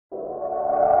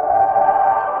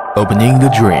opening the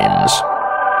dreams,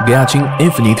 getting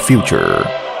infinite future.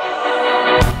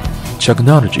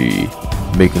 Technology,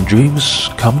 making dreams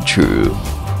come true.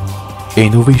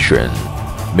 Innovation,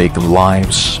 making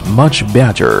lives much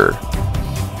better.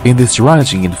 In this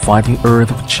rising and fighting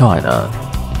earth of China,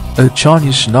 a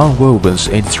Chinese nonwovens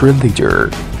industry leader,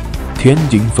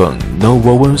 Tiandingfeng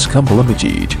Nonwovens Company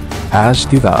Limited, has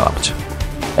developed,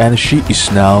 and she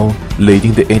is now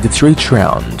leading the industry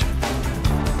trend.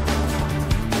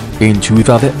 In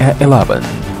 2011,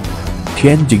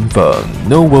 Tiandingfeng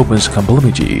Nonwovens Company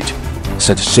Limited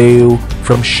set sail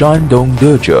from Shandong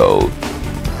Dezhou.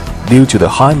 Due to the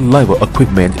high-level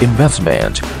equipment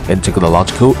investment and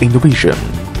technological innovation,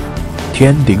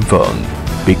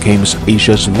 Tiandingfeng became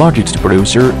Asia's largest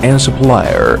producer and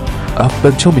supplier of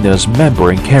bituminous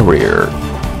membrane carrier,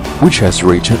 which has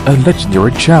written a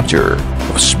legendary chapter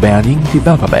of spanning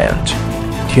development.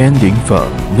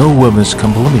 Tiandingfeng Nonwovens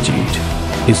Company Limited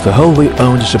is the wholly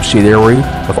owned subsidiary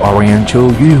of Oriental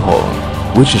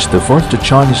Yuhong, which is the first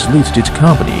Chinese listed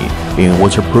company in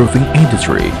waterproofing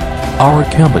industry. Our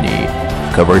company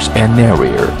covers an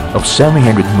area of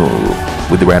 700 mu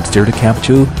with a registered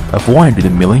capital of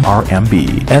 100 million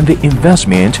RMB and the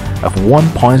investment of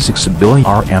 1.6 billion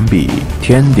RMB.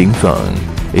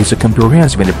 Tiandingfeng is a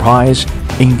comprehensive enterprise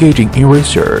engaging in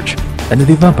research and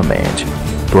development,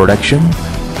 production,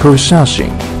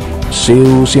 processing,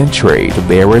 sales and trade of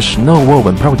various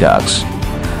nonwoven products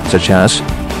such as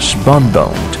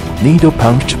spunbond,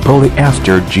 needlepunched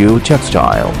polyester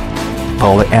geotextile,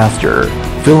 polyester,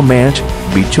 filament,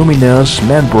 bituminous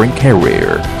membrane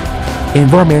carrier,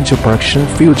 environmental protection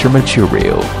filter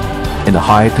material, and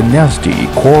high tenacity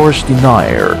coarse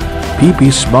denier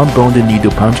PP spunbond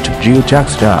needlepunched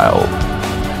geotextile.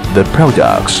 The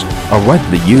products are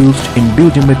widely used in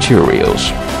building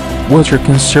materials, water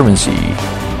conservancy,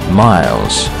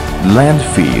 mines,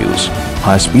 landfills,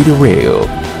 high-speed rail,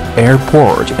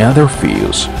 airport, and other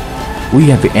fields. We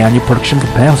have the annual production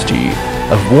capacity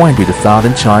of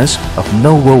 100,000 tons of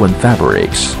nonwoven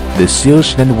fabrics. The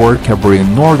sales network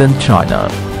covering northern China,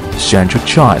 central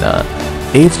China,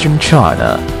 eastern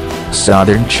China,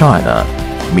 southern China,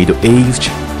 Middle East,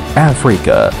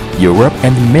 Africa, Europe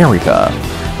and America,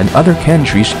 and other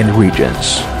countries and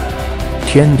regions.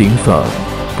 Tiandingfeng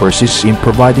persists in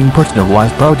providing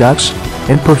personalized products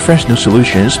and professional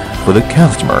solutions for the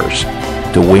customers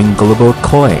to win global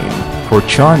acclaim for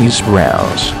Chinese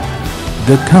brands.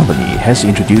 The company has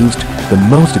introduced the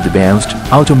most advanced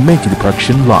automated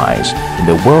production lines in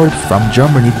the world from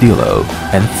Germany Dilo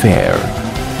and Fair.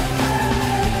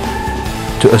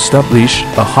 To establish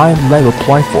a high-level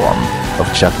platform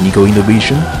of technical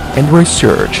innovation and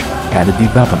research and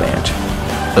development,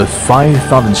 a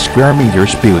 5,000 square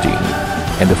meters building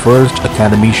and the first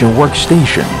academician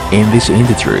workstation in this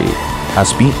industry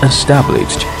has been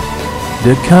established.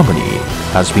 The company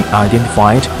has been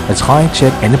identified as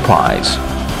high-tech enterprise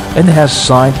and has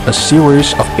signed a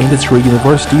series of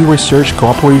industry-university research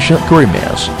cooperation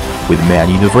agreements with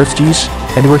many universities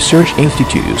and research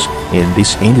institutes in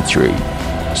this industry,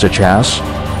 such as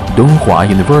Donghua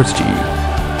University,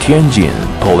 Tianjin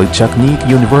Polytechnic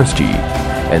University,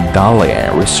 and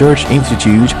Dalian Research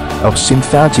Institute of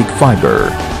Synthetic Fiber.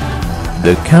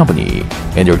 The company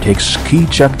undertakes key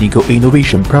technical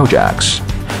innovation projects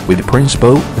with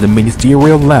principal at the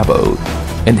ministerial level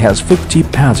and has 50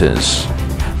 patents,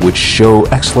 which show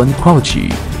excellent quality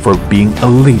for being a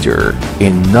leader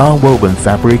in nonwoven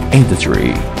fabric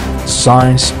industry,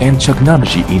 science and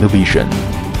technology innovation.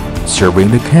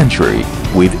 Serving the country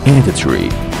with industry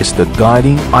is the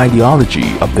guiding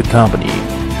ideology of the company.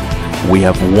 We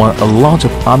have won a lot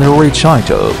of honorary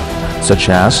titles, such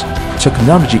as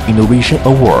Technology Innovation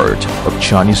Award of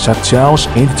Chinese Textiles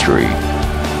Industry,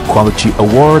 Quality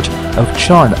Award of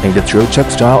China Industrial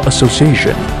Textile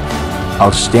Association,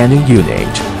 Outstanding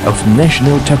Unit of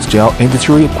National Textile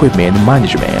Industry Equipment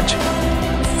Management,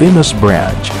 Famous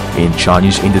Branch in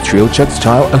Chinese Industrial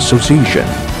Textile Association,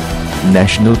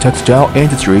 National Textile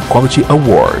Industry Quality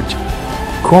Award,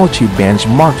 Quality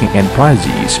Benchmarking and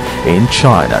Prizes in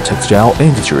China Textile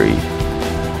Industry.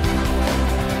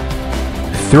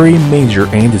 3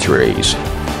 major industries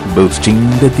boosting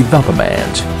the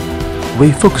development.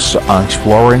 We focus on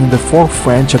exploring the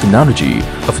forefront technology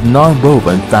of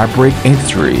nonwoven fabric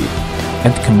industry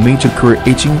and commit to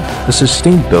creating a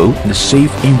sustainable and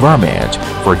safe environment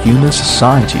for human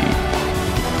society.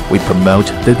 We promote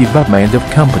the development of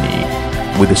company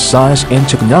with science and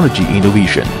technology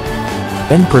innovation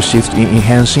and persist in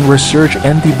enhancing research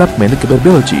and development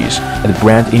capabilities and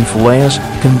brand influence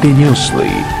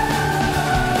continuously.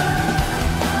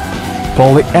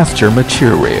 Polyester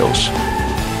materials.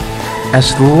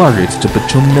 As the largest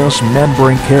bituminous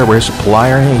membrane carrier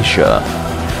supplier in Asia,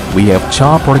 we have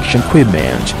top production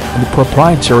equipment and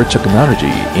proprietary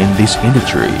technology in this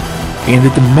industry. In the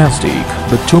domestic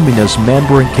bituminous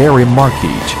membrane carrier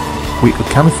market, we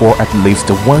account for at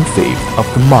least 1/5 of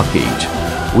the market.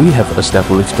 We have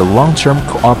established long-term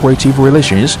cooperative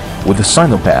relations with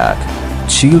Sinopec,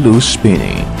 Qilu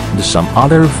Spinning, and some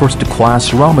other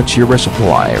first-class raw material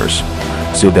suppliers,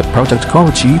 so that product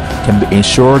quality can be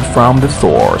ensured from the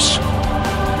source.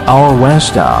 Our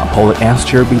one-stop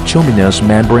polyester bituminous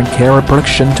membrane carrier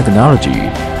production technology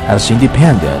has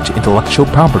independent intellectual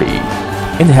property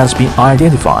and has been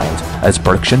identified as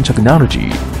production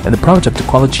technology, and the product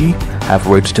quality have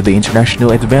reached the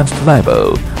international advanced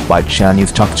level by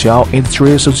Chinese Textile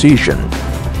Industry Association,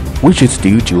 which is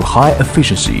due to high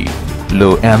efficiency,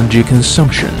 low energy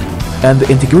consumption, and the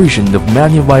integration of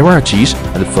many varieties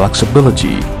and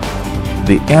flexibility.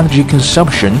 The energy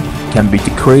consumption can be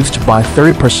decreased by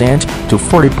 30% to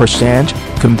 40%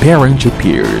 comparing to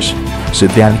peers, so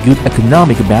that good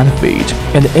economic benefit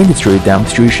and industry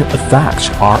demonstration effects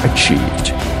are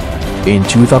achieved. In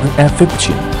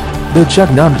 2015, the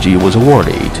technology was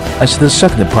awarded as the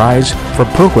second prize for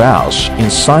progress in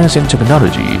science and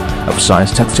technology of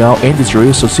Science Textile Industry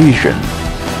Association,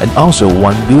 and also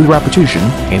won good reputation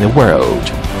in the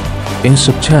world. In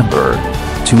September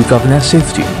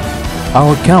 2016,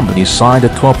 our company signed a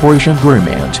cooperation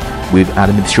agreement with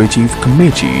Administrative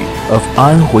Committee of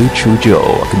Anhui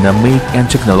Chuzhou Economic and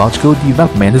Technological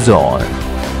Development Zone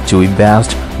to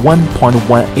invest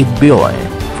 1.18 billion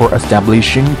for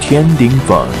establishing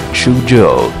Tiandingfeng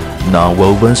Chuzhou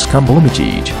Nonwovens Company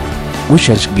Limited, which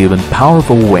has given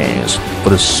powerful wings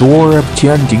for the soar of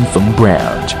Tiandingfeng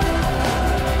brand.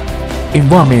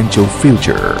 Environmental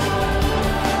filter.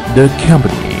 The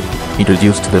company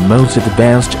introduced the most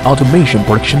advanced automation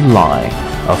production line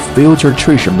of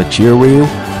filtration material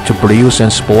to produce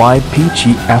and supply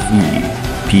PTFE,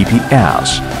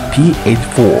 PPS,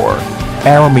 P84,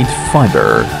 aramid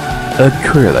fiber,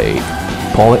 acrylic,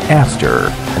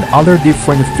 polyester, and other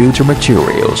different filter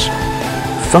materials,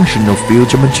 functional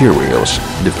filter materials,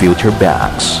 and filter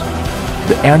bags.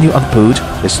 The annual output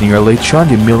is nearly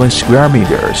 20 million square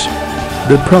meters.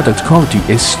 The product quality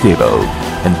is stable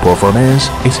and performance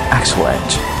is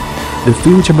excellent. The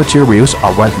filter materials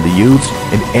are widely used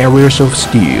in areas of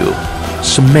steel,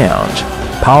 cement,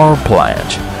 power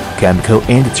plant, chemical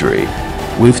industry,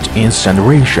 waste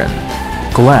incineration,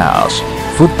 glass,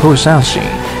 food processing,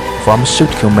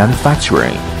 pharmaceutical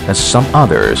manufacturing, and some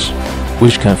others,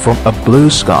 which can form a blue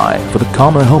sky for the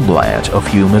common homeland of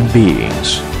human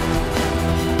beings.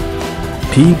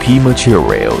 PP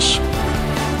materials.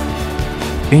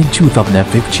 In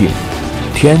 2015,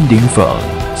 Tiandingfeng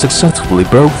successfully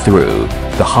broke through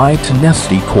the high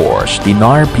tenacity course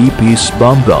denier PP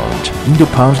spunbond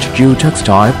needlepunched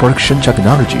geotextile production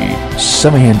technology.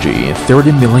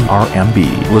 730 million RMB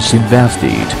was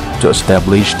invested to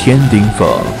establish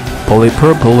Tiandingfeng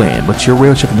Polypropylene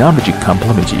Material Technology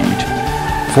Company Limited.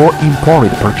 4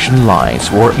 imported production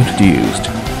lines were introduced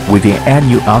with an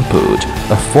annual output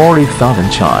of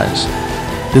 40,000 tons.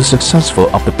 The success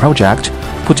of the project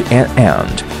put an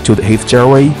end to the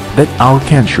history that our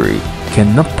country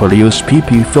cannot produce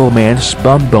PP filament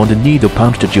spunbond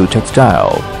needle-punched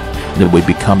geotextile, and we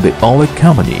become the only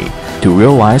company to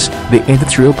realize the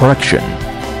industrial production.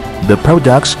 The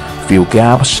products fill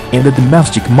gaps in the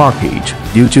domestic market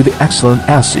due to the excellent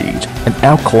acid and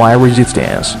alkali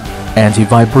resistance,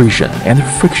 anti-vibration and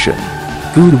friction,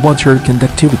 good water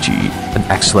conductivity, and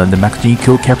excellent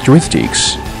mechanical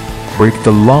characteristics. Break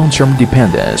the long-term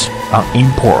dependence on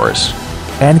imports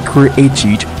and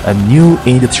created a new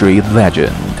industry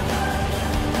legend.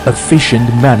 Efficient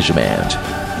management,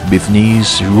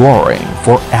 business roaring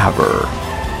forever.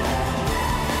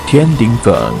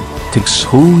 Tiandingfeng takes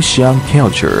Huxiang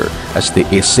culture as the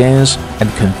essence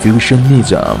and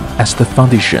Confucianism as the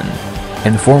foundation,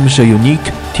 and forms a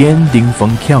unique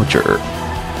Tiandingfeng culture.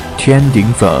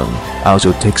 Tiandingfeng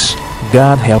also takes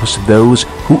God helps those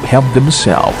who help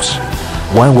themselves.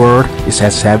 One word is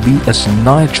as heavy as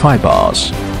 9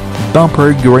 triples.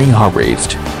 Bumper grain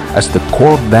harvest as the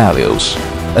core values,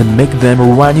 and make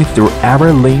them running through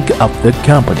every link of the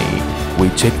company. We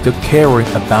take the caring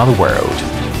about the world,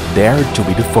 dare to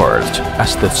be the first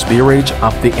as the spirit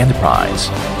of the enterprise.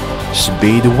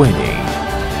 Speed winning,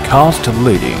 cost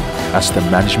leading as the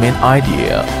management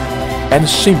idea, and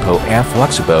simple and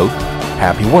flexible,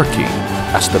 happy working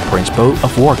as the principle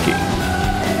of working.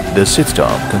 The system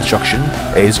construction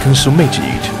is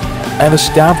consummated, and the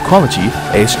staff quality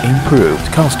is improved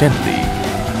constantly.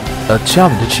 A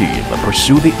talented team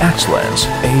pursue the excellence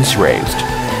is raised.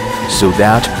 so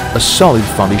that a solid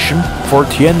foundation for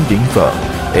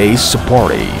Tiandingfeng is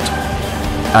supported.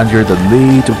 Under the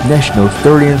lead of National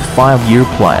 13th Five-Year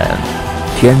Plan,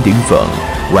 Tiandingfeng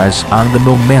rides on the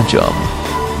momentum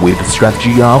with the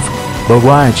strategy of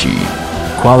variety,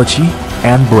 quality,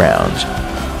 and brand,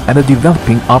 and the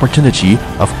developing opportunity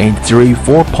of Industry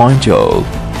 4.0.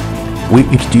 We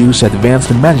introduce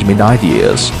advanced management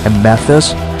ideas and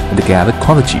methods and gather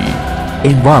quality,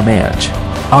 environment,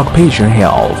 occupational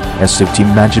health and safety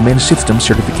management system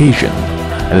certification,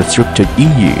 and the stricter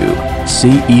EU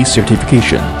CE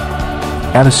certification.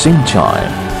 At the same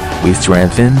time, we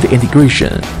strengthen the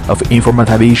integration of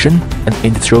informatization and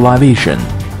industrialization.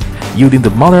 Using the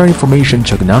modern information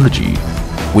technology,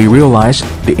 we realize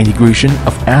the integration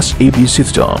of SAP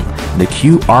system and the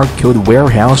QR code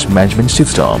warehouse management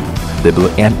system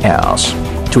 (WMS)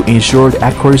 to ensure the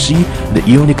accuracy and the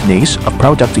uniqueness of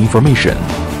product information,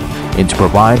 and to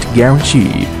provide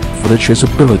guarantee for the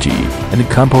traceability and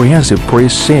comprehensive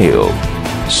pre-sale,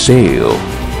 sale,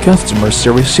 customer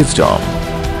service system.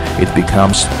 It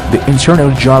becomes the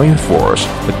internal driving force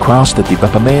across the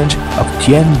development of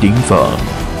Tiandingfeng.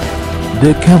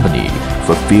 The company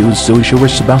fulfills social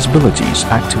responsibilities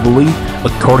actively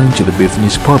according to the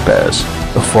business purpose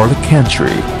for the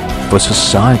country, for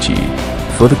society,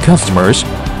 for the customers,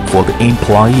 for the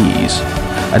employees,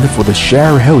 and for the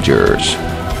shareholders,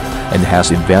 and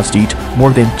has invested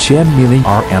more than 10 million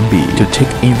RMB to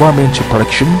take environmental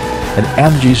protection and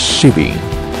energy saving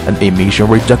and emission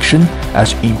reduction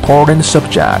as important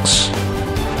subjects.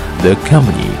 The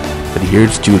company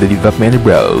adheres to the development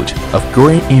road of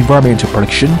green environmental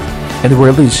protection and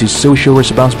releases social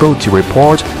responsibility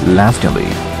report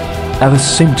lastingly. At the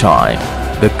same time,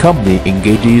 the company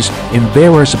engages in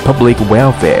various public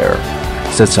welfare,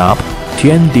 sets up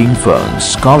Tiandingfeng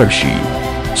Scholarship,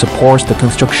 supports the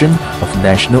construction of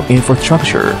national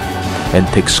infrastructure, and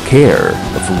takes care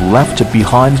of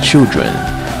left-behind children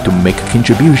to make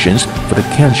contributions for the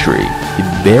country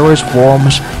in various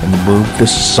forms and move the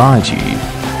society.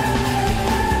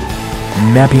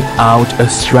 Mapping out a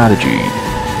strategy,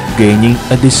 gaining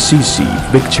a decisive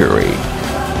victory.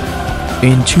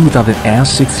 In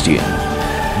 2016,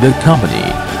 the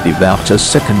company developed a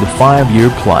second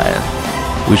five-year plan,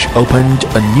 which opened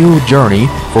a new journey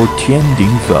for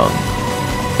Tiandingfeng.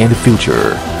 In the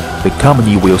future, the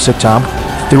company will set up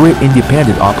 3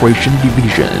 independent operation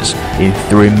divisions in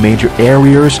 3 major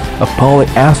areas of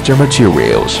polyester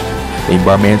materials,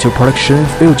 environmental protection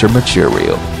filter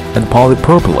material, and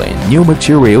polypropylene new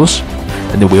materials,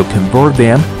 and will convert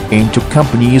them into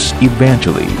companies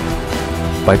eventually.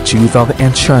 By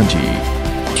 2020,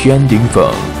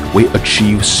 Tiandingfeng will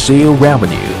achieve sale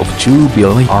revenue of 2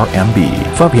 billion RMB,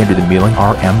 500 million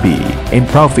RMB in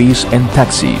profits and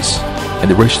taxes,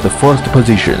 and reach the first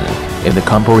position in the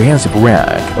comprehensive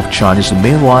rank of China's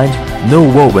mainline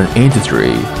nonwoven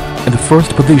industry, and the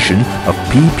first position of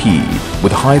PP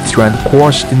with high-strength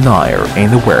quartz denier in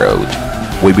the world.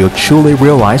 We will truly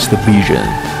realize the vision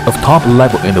of top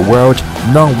level in the world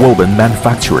nonwoven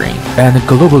manufacturing and a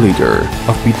global leader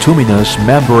of bituminous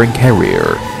membrane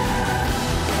carrier.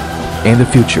 In the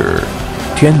future,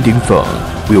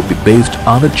 Tiandingfeng will be based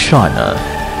on China.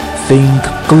 Think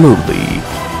globally,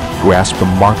 grasp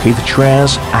market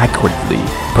trends accurately,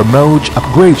 promote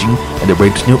upgrading and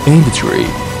regional industry,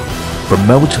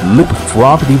 promote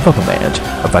leapfrog development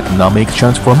of economic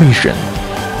transformation,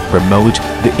 promote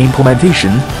the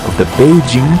implementation of the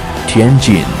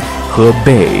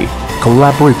Beijing-Tianjin-Hebei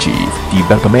collaborative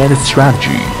development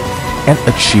strategy, and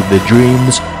achieve the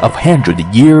dreams of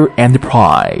 100-year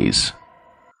enterprise.